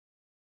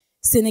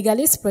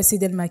Senegalese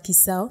President Macky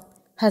Sall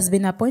has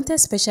been appointed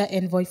Special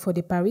Envoy for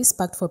the Paris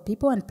Pact for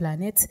People and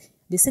Planet,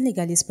 the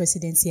Senegalese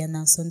Presidency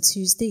announced on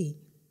Tuesday.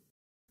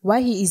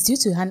 While he is due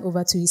to hand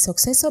over to his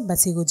successor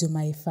Bassirou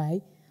Diomaye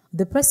Faye,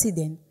 the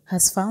president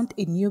has found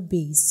a new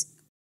base.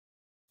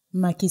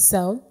 Macky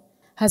Sall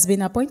has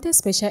been appointed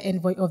Special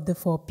Envoy of the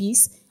For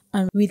Peace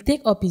and will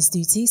take up his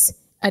duties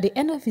at the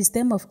end of his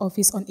term of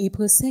office on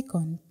April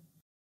 2nd.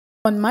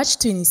 On March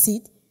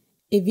 26th,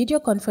 a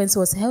video conference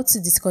was held to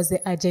discuss the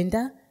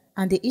agenda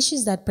and the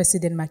issues that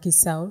President Macky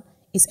Sall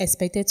is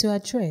expected to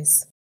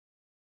address.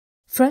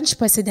 French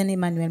President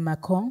Emmanuel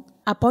Macron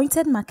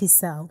appointed Macky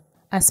Sall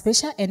as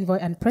Special Envoy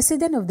and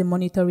President of the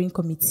Monitoring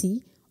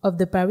Committee of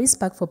the Paris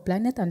Pact for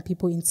Planet and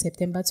People in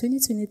September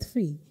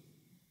 2023.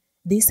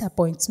 This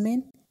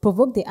appointment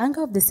provoked the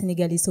anger of the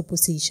Senegalese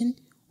opposition,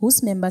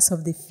 whose members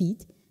of the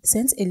FID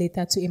sent a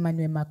letter to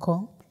Emmanuel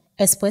Macron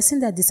expressing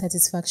their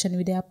dissatisfaction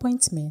with the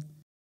appointment.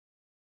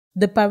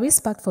 The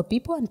Paris Pact for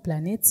People and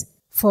Planet,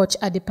 forged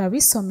at the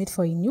Paris Summit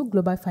for a new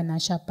global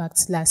financial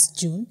pact last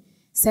June,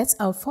 sets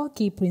out 4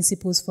 key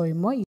principles for a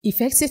more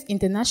effective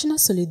international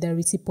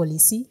solidarity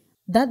policy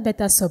that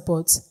better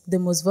supports the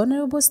most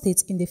vulnerable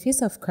states in the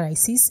face of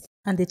crisis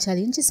and the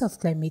challenges of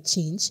climate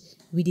change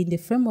within the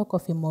framework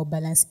of a more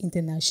balanced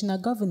international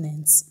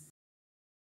governance.